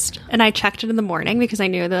list, and I checked it in the morning because I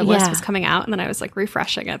knew the list was coming out, and then I was like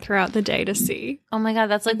refreshing it throughout the day to see. Oh my God,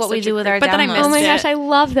 that's like what we do with our but downloads. Then I missed Oh my gosh, I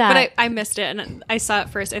love that. But I missed it, and I saw it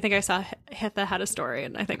first. I think I saw Hitha had a story,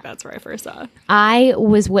 and I think that's where I first saw it. I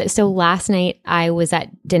was so last night I was at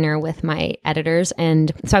dinner with my editors,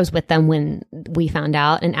 and so I was with them when we found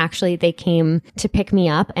out, and actually they came to pick me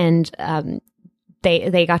up, and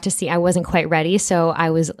they got to see I wasn't quite ready, so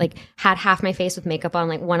I was like had half my face with makeup on.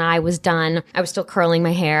 Like when I was done, I was still curling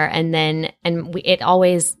my hair, and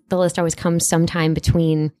the list always comes sometime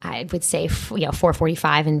between, I would say,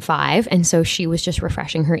 4:45 and 5, and so she was just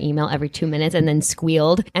refreshing her email every 2 minutes and then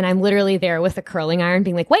squealed, and I'm literally there with a curling iron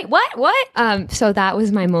being like, wait, what? So that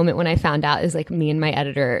was my moment when I found out, is like me and my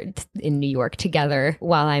editor in New York together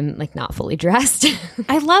while I'm like not fully dressed.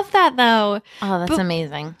 I love that though. Oh, that's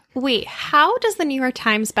amazing. Wait, how does the New York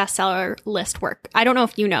Times bestseller list work? I don't know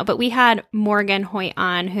if you know, but we had Morgan Hoyt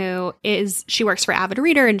on, she works for Avid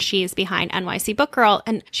Reader, and she's behind NYC Book Girl,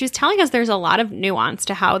 and she was telling us there's a lot of nuance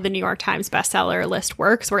to how the New York Times bestseller list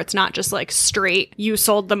works, where it's not just like straight, you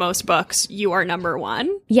sold the most books, you are number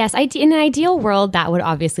one. Yes, in an ideal world, that would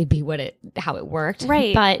obviously be how it worked.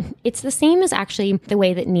 Right. But it's the same as actually the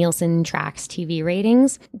way that Nielsen tracks TV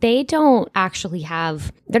ratings. They don't actually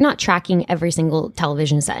they're not tracking every single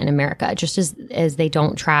television set in America, just as they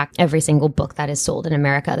don't track every single book that is sold in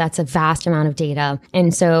America. That's a vast amount of data.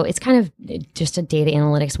 And so it's kind of just a data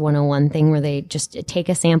analytics 101 thing, where they just take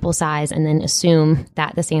a sample size and then assume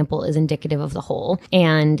that the sample is indicative of the whole.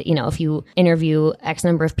 And, if you interview X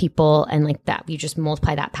number of people and like that, you just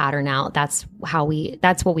multiply that pattern out. That's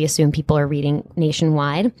what we assume people are reading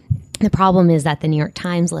nationwide. The problem is that the New York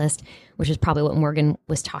Times list, which is probably what Morgan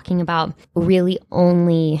was talking about, really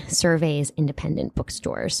only surveys independent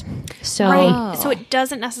bookstores. So, right. So it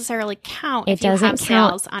doesn't necessarily count if you have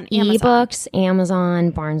sales on Amazon. eBooks, Amazon,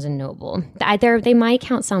 Barnes & Noble. They might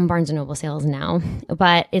count some Barnes & Noble sales now,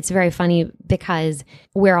 but it's very funny because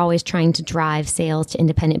we're always trying to drive sales to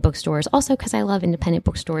independent bookstores. Also because I love independent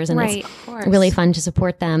bookstores, and it's really fun to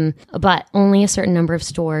support them. But only a certain number of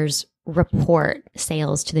stores report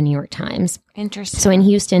sales to the New York Times. Interesting. So in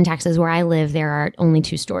Houston, Texas, where I live, there are only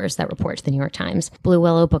 2 stores that report to the New York Times: Blue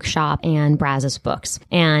Willow Bookshop and Brazos Books.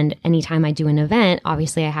 And anytime I do an event,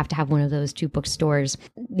 obviously I have to have one of those 2 bookstores,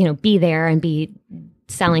 be there and be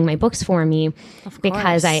selling my books for me,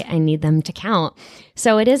 because I need them to count.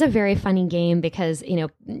 So it is a very funny game because,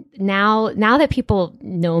 now that people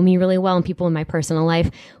know me really well, and people in my personal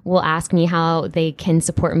life will ask me how they can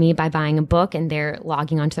support me by buying a book, and they're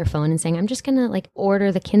logging onto their phone and saying, I'm just going to like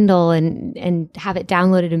order the Kindle and have it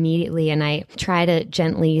downloaded immediately. And I try to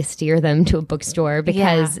gently steer them to a bookstore,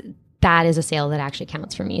 because that is a sale that actually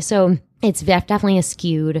counts for me. So it's definitely a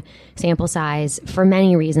skewed sample size for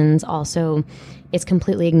many reasons. Also, it's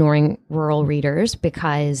completely ignoring rural readers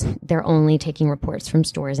because they're only taking reports from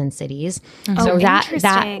stores and cities. Mm-hmm. So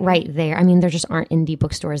that right there, I mean, there just aren't indie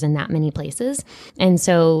bookstores in that many places. And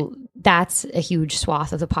so that's a huge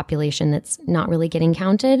swath of the population that's not really getting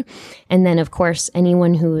counted. And then, of course,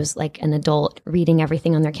 anyone who's like an adult reading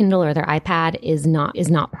everything on their Kindle or their iPad is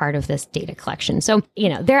not part of this data collection. So,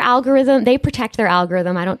 their algorithm, they protect their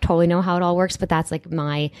algorithm. I don't totally know how it all works, but that's like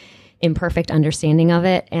my imperfect understanding of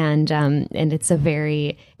it. And it's a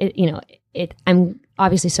very, I'm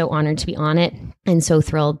obviously so honored to be on it and so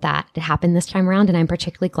thrilled that it happened this time around. And I'm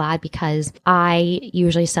particularly glad because I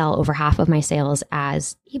usually sell over half of my sales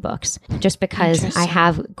as ebooks, just because I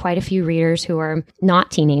have quite a few readers who are not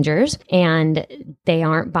teenagers and they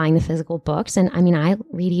aren't buying the physical books. And I mean, I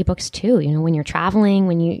read ebooks too. When you're traveling,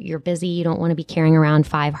 when you're busy, you don't want to be carrying around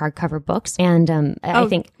 5 hardcover books. And I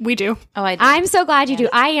think we do. Oh, I do. I'm so glad you do.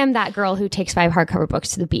 I am that girl who takes 5 hardcover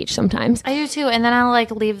books to the beach sometimes. I do too. And then I'll like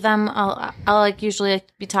leave them. I'll like usually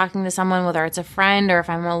be talking to someone, whether it's a friend or if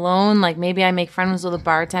I'm alone, like maybe I make friends with a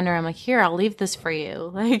bartender. I'm like, here, I'll leave this for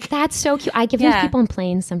you. Like, that's so cute. I give them to people on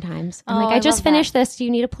planes sometimes. I'm like, I just finished this. Do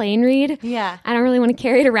you need a plane read? Yeah. I don't really want to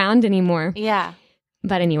carry it around anymore. Yeah.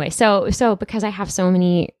 But anyway, so because I have so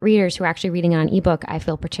many readers who are actually reading it on ebook, I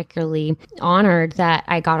feel particularly honored that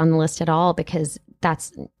I got on the list at all, because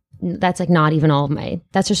that's that's like not even all of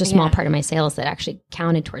that's just a small part of my sales that actually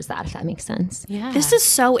counted towards that, if that makes sense. Yeah. This is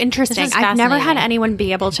so interesting. Is I've never had anyone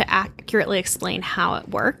be able to accurately explain how it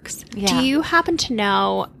works. Yeah. Do you happen to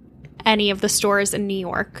know any of the stores in New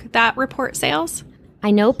York that report sales?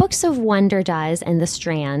 I know Books of Wonder does, and The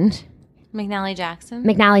Strand. McNally Jackson?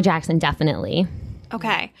 McNally Jackson, definitely.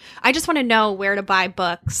 Okay. I just want to know where to buy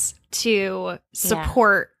books to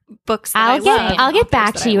support books that I'll get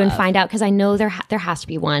back to you and find out, because I know there has to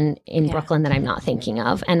be one in Brooklyn that I'm not thinking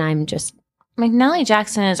of, and I'm just... McNally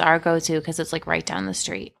Jackson is our go-to because it's like right down the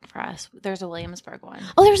street for us. There's a Williamsburg one.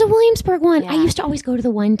 Oh, there's a Williamsburg one. Yeah. I used to always go to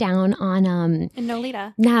the one down on in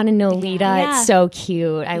Nolita. Down in Nolita. Yeah. It's so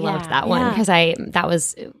cute. I loved that one because that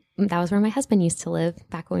was where my husband used to live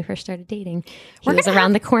back when we first started dating. He was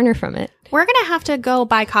around the corner from it. We're going to have to go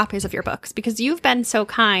buy copies of your books because you've been so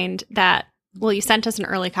kind that, well, you sent us an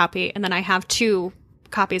early copy and then I have 2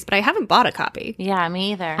 copies, but I haven't bought a copy. Yeah,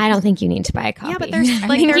 me either. I don't think you need to buy a copy. Yeah, but there's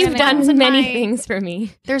you've done many things for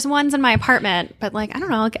me. There's ones in my apartment, but like, I don't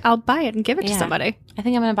know, I'll buy it and give it to somebody. I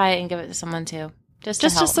think I'm going to buy it and give it to someone too. Just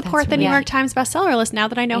to support the New York Times bestseller list now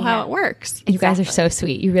that I know how it works. You guys are so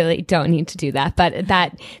sweet. You really don't need to do that. But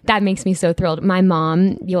that makes me so thrilled. My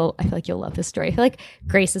mom, I feel like you'll love this story. I feel like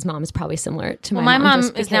Grace's mom is probably similar to my mom. My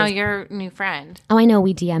mom is now your new friend. Oh, I know.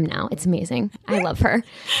 We DM now. It's amazing. I love her.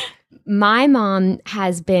 My mom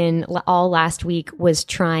has been all last week was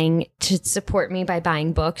trying to support me by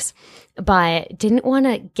buying books, but didn't want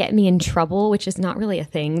to get me in trouble, which is not really a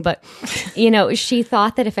thing. But, she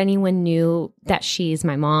thought that if anyone knew that she's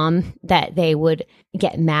my mom, that they would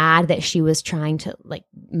get mad that she was trying to like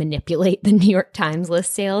manipulate the New York Times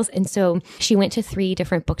list sales. And so she went to 3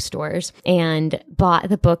 different bookstores and bought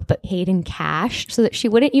the book, but paid in cash so that she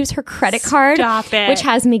wouldn't use her credit card, which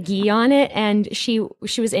has McGee on it. And she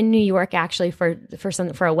was in New York actually for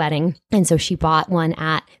a wedding. And so she bought one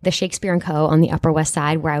at the Shakespeare & Co. on the Upper West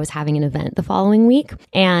Side where I was having an event the following week.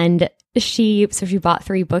 And she bought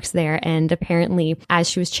 3 books there, and apparently as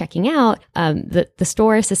she was checking out, the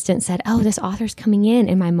store assistant said, "Oh, this author's coming in,"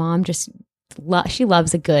 and my mom just she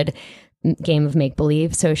loves a good game of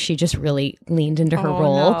make-believe, so she just really leaned into her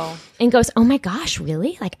role and goes, "Oh my gosh,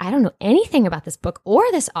 really? Like, I don't know anything about this book or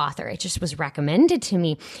this author. It just was recommended to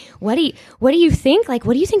me. What do you think? Like,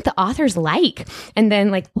 what do you think the author's like?" And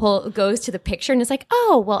then like goes to the picture and is like,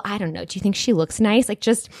 "Oh, well, I don't know. Do you think she looks nice?" Like,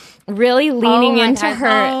 just really leaning into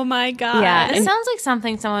her. Oh my God. Yeah. This sounds like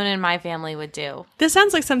something someone in my family would do. This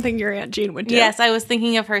sounds like something your Aunt Jean would do. Yes, I was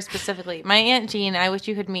thinking of her specifically. My Aunt Jean, I wish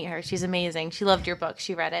you could meet her. She's amazing. She loved your book.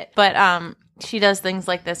 She read it. But she does things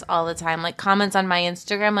like this all the time, like comments on my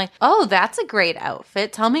Instagram like, "Oh, that's a great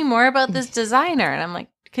outfit. Tell me more about this designer." And I'm like,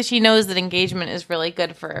 because she knows that engagement is really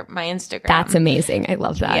good for my Instagram. That's amazing. I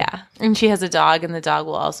love that. Yeah. And she has a dog, and the dog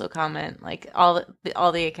will also comment like all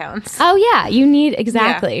the accounts. Oh, yeah. You need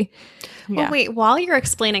exactly. Yeah. Well, wait, while you're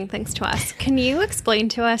explaining things to us, can you explain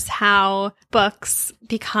to us how books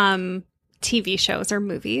become TV shows or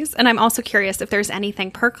movies? And I'm also curious if there's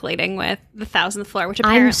anything percolating with The 1,000th Floor, which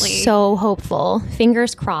apparently... I'm so hopeful.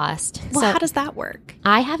 Fingers crossed. Well, how does that work?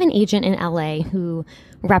 I have an agent in LA who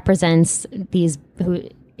represents who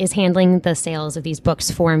is handling the sales of these books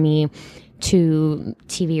for me to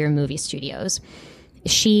TV or movie studios.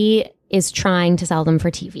 She is trying to sell them for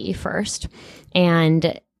TV first.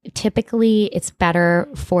 And typically it's better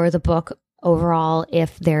for the book overall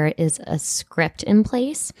if there is a script in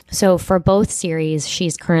place. So for both series,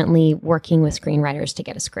 she's currently working with screenwriters to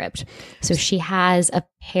get a script. So she has a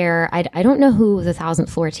pair, I don't know who the 1,000th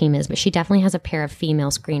Floor team is, but she definitely has a pair of female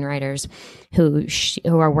screenwriters who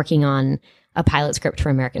are working on a pilot script for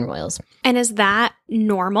American Royals. And is that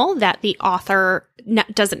normal that the author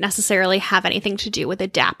doesn't necessarily have anything to do with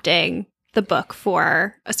adapting the book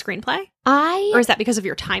for a screenplay? Or is that because of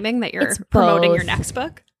your timing that you're promoting your next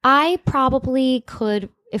book? I probably could,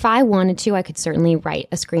 if I wanted to, I could certainly write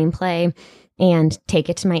a screenplay and take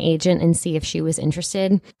it to my agent and see if she was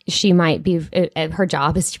interested. She might be, her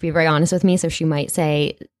job is to be very honest with me. So she might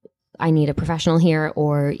say, "I need a professional here,"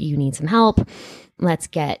 or "You need some help. Let's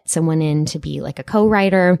get someone in to be like a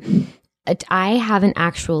co-writer." I haven't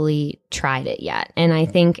actually tried it yet. And I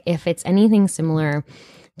think if it's anything similar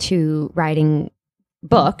to writing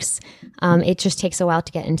books, it just takes a while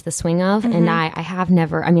to get into the swing of. Mm-hmm. And I have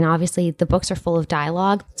never, obviously the books are full of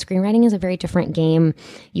dialogue. Screenwriting is a very different game.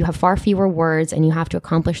 You have far fewer words and you have to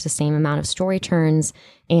accomplish the same amount of story turns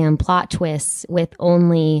and plot twists with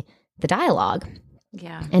only the dialogue.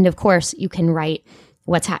 Yeah. And of course you can write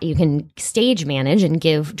you can stage manage and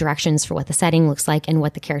give directions for what the setting looks like and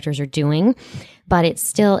what the characters are doing. But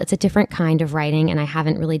it's a different kind of writing, and I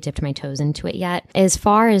haven't really dipped my toes into it yet. As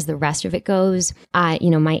far as the rest of it goes,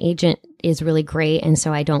 my agent is really great, and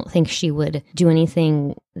so I don't think she would do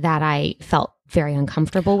anything that I felt very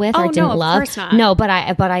uncomfortable with or didn't love. Course not. No, but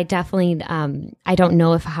I definitely I don't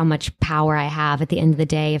know how much power I have at the end of the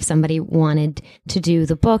day if somebody wanted to do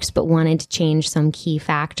the books but wanted to change some key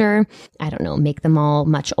factor. I don't know, make them all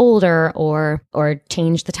much older or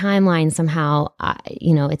change the timeline somehow.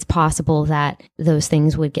 It's possible that those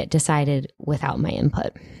things would get decided without my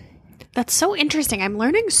input. That's so interesting. I'm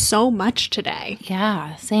learning so much today.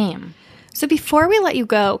 Yeah, same. So before we let you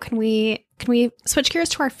go, can we switch gears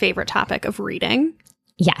to our favorite topic of reading?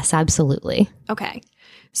 Yes, absolutely. Okay.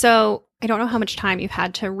 So I don't know how much time you've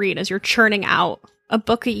had to read as you're churning out a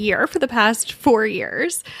book a year for the past 4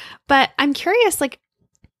 years, but I'm curious,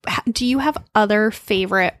 do you have other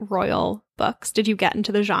favorite royal books? Did you get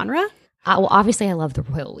into the genre? Well, obviously, I love the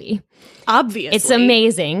Royal We. Obviously. It's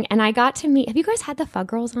amazing. And I got to meet... Have you guys had the Fug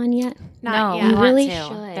Girls on yet? Not yet. We really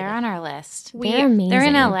want to. should. They're on our list. They're amazing. They're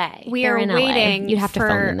in LA. We They're are in LA. waiting You'd have to for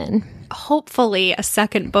phone them in. hopefully a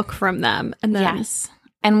second book from them. And then Yes.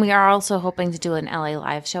 And we are also hoping to do an LA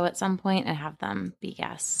live show at some point and have them be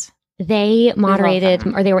guests. They moderated,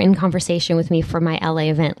 them. or they were in conversation with me for my LA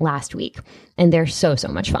event last week, and they're so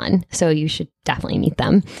much fun. So you should definitely meet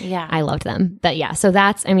them. Yeah. I loved them. But yeah, so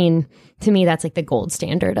that's, to me, that's like the gold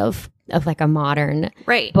standard of like a modern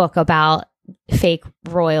right. book about fake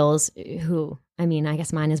royals who, I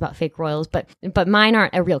guess mine is about fake royals, but mine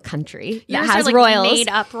aren't a real country that Yours has are royals. made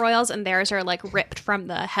up royals, and theirs are ripped from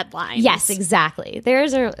the headlines. Yes, exactly.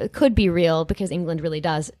 Theirs could be real because England really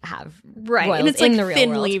does have royals and it's in the real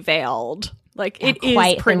thinly world. veiled. It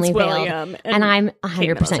Quite is Prince thinly veiled. William, And I'm Kate 100%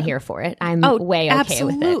 Middleton. here for it. I'm way okay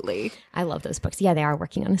with it. absolutely. I love those books. Yeah, they are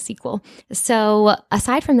working on a sequel. So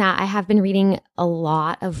aside from that, I have been reading a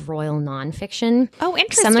lot of royal nonfiction. Oh,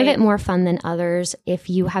 interesting. Some of it more fun than others. If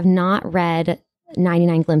you have not read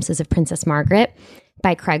 99 Glimpses of Princess Margaret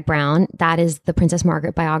by Craig Brown, that is the Princess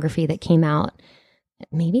Margaret biography that came out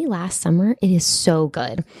maybe last summer. It is so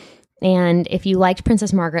good. And if you liked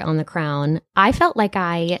Princess Margaret on The Crown, I felt like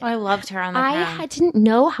I loved her on The Crown. I didn't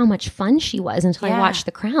know how much fun she was until I Yeah. watched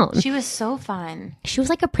The Crown. She was so fun. She was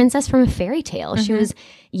like a princess from a fairy tale. She was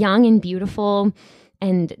young and beautiful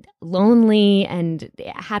and lonely and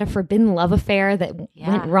had a forbidden love affair that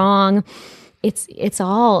went wrong. It's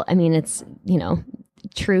all,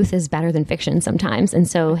 truth is better than fiction sometimes. And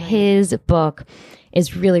so his book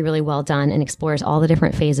is really, really well done and explores all the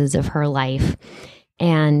different phases of her life.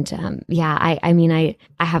 And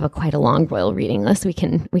I have quite a long royal reading list. We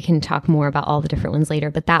can talk more about all the different ones later,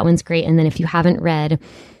 but that one's great. And then if you haven't read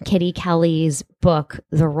Kitty Kelly's book,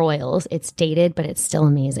 The Royals, it's dated, but it's still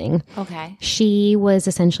amazing. Okay. She was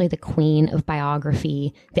essentially the queen of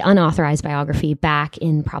biography, the unauthorized biography back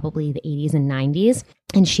in probably the 80s and 90s.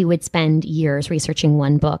 And she would spend years researching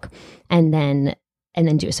one book and then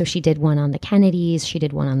do. So she did one on the Kennedys, she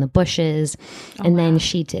did one on the Bushes, and then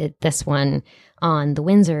she did this one on the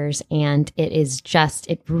Windsors, and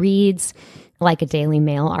it reads like a Daily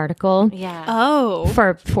Mail article. Yeah. Oh.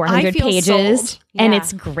 For 400 pages. Sold. And Yeah.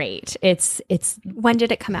 it's great. It's When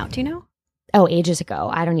did it come out? Do you know? ages ago.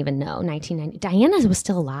 I don't even know. 1990. Diana was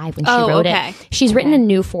still alive when she Oh, wrote okay. it. She's written a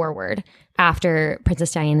new foreword after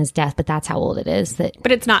Princess Diana's death, but that's how old it is.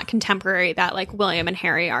 But it's not contemporary that William and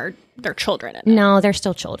Harry are their children. In it. No, they're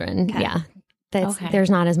still children. Okay. Yeah. Okay. There's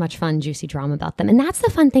not as much fun, juicy drama about them. And that's the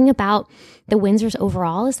fun thing about the Windsors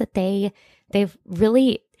overall is that they've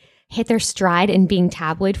really hit their stride in being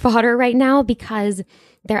tabloid fodder right now because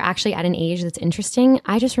they're actually at an age that's interesting.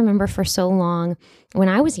 I just remember for so long when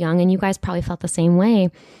I was young, and you guys probably felt the same way,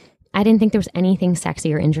 I didn't think there was anything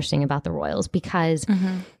sexy or interesting about the royals because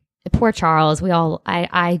poor Charles,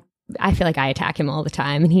 I feel like I attack him all the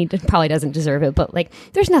time and he probably doesn't deserve it, but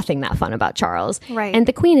there's nothing that fun about Charles. Right. And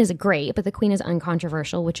the queen is great, but the queen is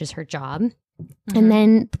uncontroversial, which is her job. And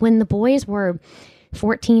then when the boys were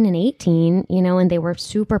 14 and 18, and they were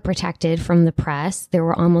super protected from the press, there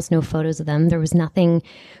were almost no photos of them. There was nothing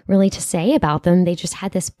really to say about them. They just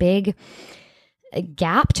had this big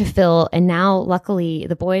gap to fill. And now, luckily,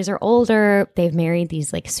 the boys are older. They've married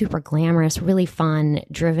these super glamorous, really fun,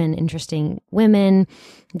 driven, interesting women.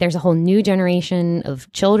 There's a whole new generation of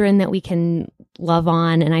children that we can love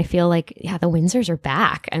on. And I feel like, the Windsors are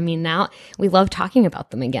back. Now we love talking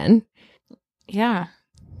about them again. Yeah.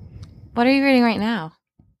 What are you reading right now?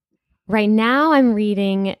 Right now I'm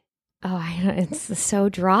reading, it's so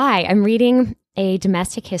dry. I'm reading A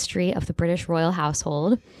Domestic History of the British Royal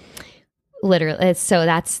Household, Literally. So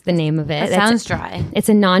that's the name of it. That sounds dry. It's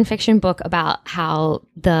a nonfiction book about how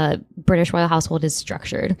the British royal household is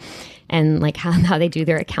structured and like how they do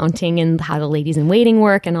their accounting and how the ladies in waiting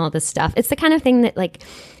work and all this stuff. It's the kind of thing that like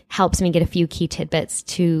helps me get a few key tidbits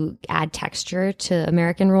to add texture to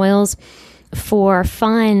American royals. For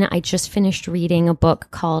fun, I just finished reading a book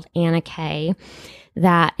called Anna Kay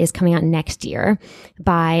that is coming out next year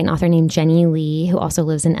by an author named Jenny Lee, who also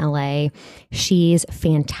lives in LA. She's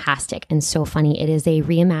fantastic and so funny. It is a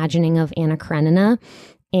reimagining of Anna Karenina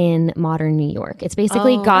in modern New York. It's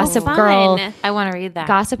basically Gossip Girl. I want to read that.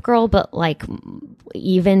 Gossip Girl, but like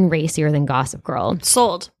even racier than Gossip Girl.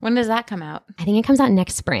 Sold. When does that come out? I think it comes out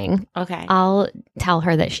next spring. Okay. I'll tell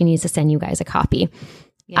her that she needs to send you guys a copy.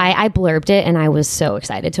 Yeah. I blurbed it and I was so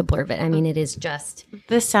excited to blurb it. I mean, it is just...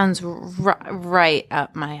 This sounds right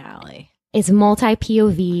up my alley. It's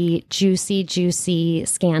multi-POV, juicy,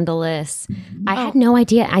 scandalous. I had no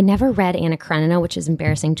idea. I never read Anna Karenina, which is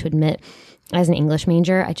embarrassing to admit as an English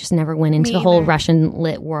major. I just never went into the whole Russian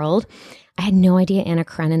lit world. I had no idea Anna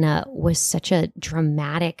Karenina was such a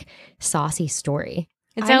dramatic, saucy story.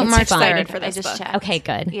 It's out March 3rd for this book. Checked. Okay,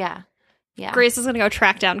 good. Yeah. Grace is going to go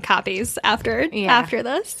track down copies after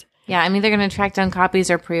this. Yeah, I'm either going to track down copies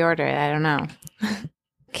or pre-order it. I don't know.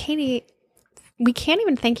 Katie, we can't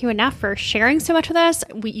even thank you enough for sharing so much with us.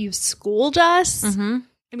 You schooled us. Mm-hmm.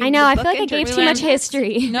 I know. I feel like I gave too much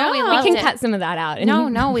history. No, we loved can it. Cut some of that out.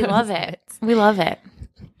 No, we love it. We love it.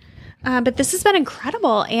 But this has been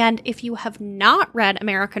incredible. And if you have not read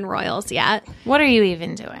American Royals yet, what are you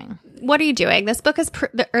even doing? What are you doing? This book is,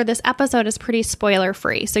 this episode is pretty spoiler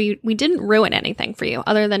free. So we didn't ruin anything for you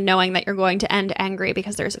other than knowing that you're going to end angry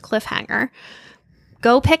because there's a cliffhanger.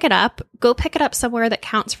 Go pick it up. Go pick it up somewhere that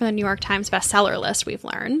counts for the New York Times bestseller list, we've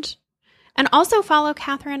learned. And also follow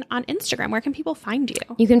Catherine on Instagram. Where can people find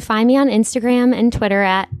you? You can find me on Instagram and Twitter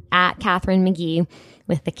at Catherine McGee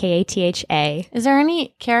with the Katha. Is there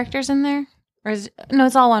any characters in there? Or no,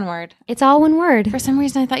 it's all one word. It's all one word. For some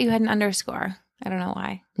reason, I thought you had an underscore. I don't know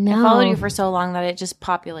why. No. I followed you for so long that it just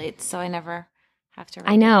populates, so I never have to write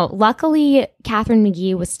I know. Luckily, Catherine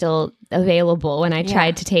McGee was still available when I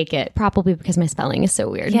tried to take it, probably because my spelling is so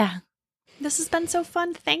weird. Yeah. This has been so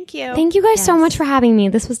fun. Thank you. Thank you guys so much for having me.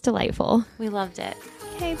 This was delightful. We loved it.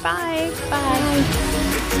 Okay, bye.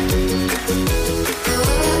 Bye.